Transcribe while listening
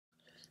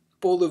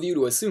bold of you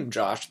to assume,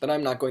 Josh, that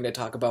I'm not going to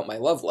talk about my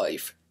love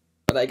life.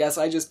 But I guess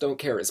I just don't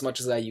care as much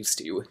as I used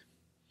to.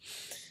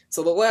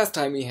 So the last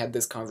time we had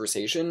this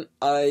conversation,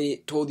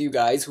 I told you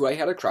guys who I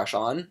had a crush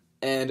on,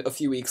 and a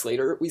few weeks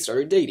later, we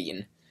started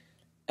dating.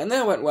 And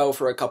that went well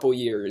for a couple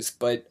years,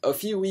 but a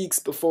few weeks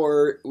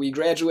before we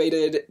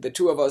graduated, the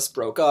two of us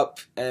broke up,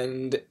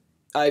 and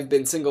I've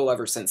been single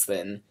ever since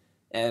then.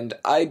 And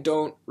I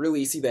don't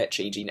really see that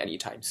changing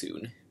anytime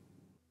soon.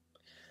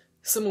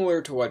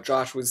 Similar to what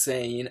Josh was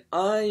saying,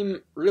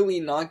 I'm really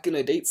not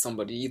gonna date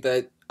somebody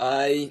that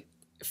I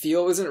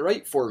feel isn't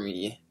right for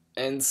me.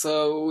 And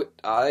so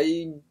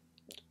I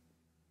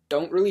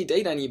don't really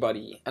date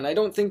anybody. And I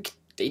don't think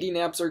dating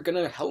apps are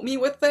gonna help me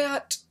with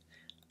that.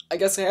 I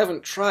guess I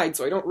haven't tried,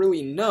 so I don't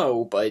really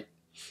know, but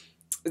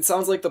it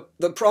sounds like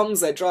the problems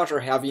that Josh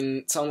are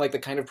having sound like the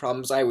kind of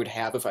problems I would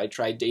have if I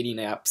tried dating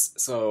apps,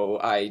 so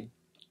I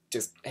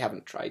just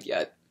haven't tried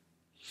yet.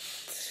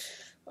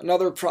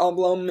 Another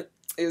problem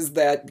is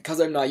that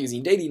because I'm not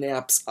using dating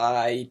apps,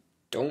 I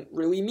don't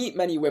really meet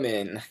many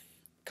women,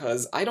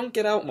 because I don't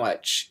get out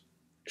much.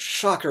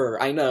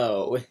 Shocker, I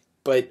know,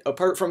 but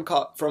apart from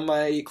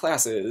my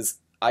classes,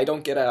 I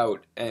don't get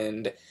out,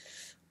 and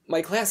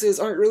my classes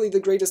aren't really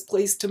the greatest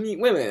place to meet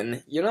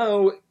women. You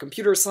know,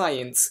 computer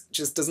science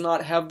just does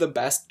not have the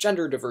best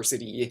gender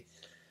diversity.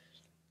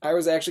 I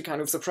was actually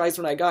kind of surprised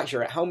when I got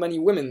here at how many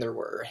women there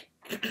were.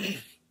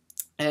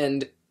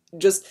 And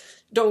just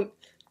don't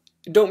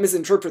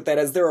misinterpret that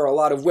as there are a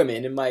lot of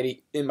women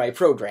in my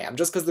program.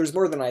 Just because there's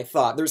more than I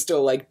thought, there's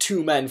still like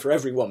 2 men for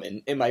every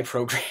woman in my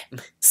program.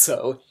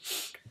 So,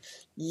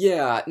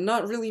 yeah,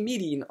 not really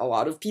meeting a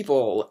lot of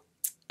people.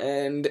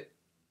 And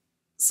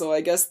so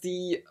I guess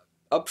the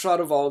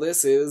upshot of all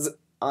this is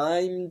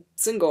I'm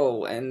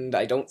single, and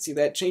I don't see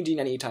that changing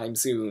anytime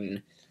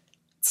soon.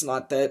 It's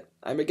not that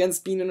I'm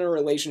against being in a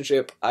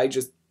relationship, I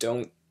just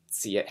don't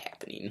see it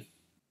happening.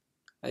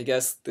 I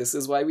guess this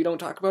is why we don't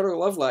talk about our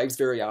love lives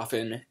very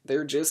often.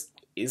 There just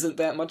isn't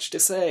that much to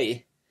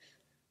say.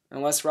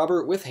 Unless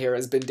Robert with hair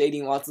has been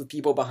dating lots of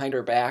people behind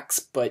our backs,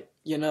 but,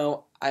 you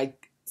know, I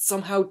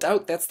somehow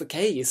doubt that's the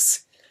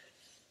case.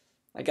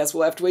 I guess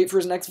we'll have to wait for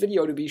his next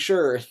video to be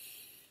sure.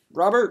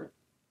 Robert,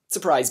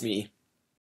 surprise me.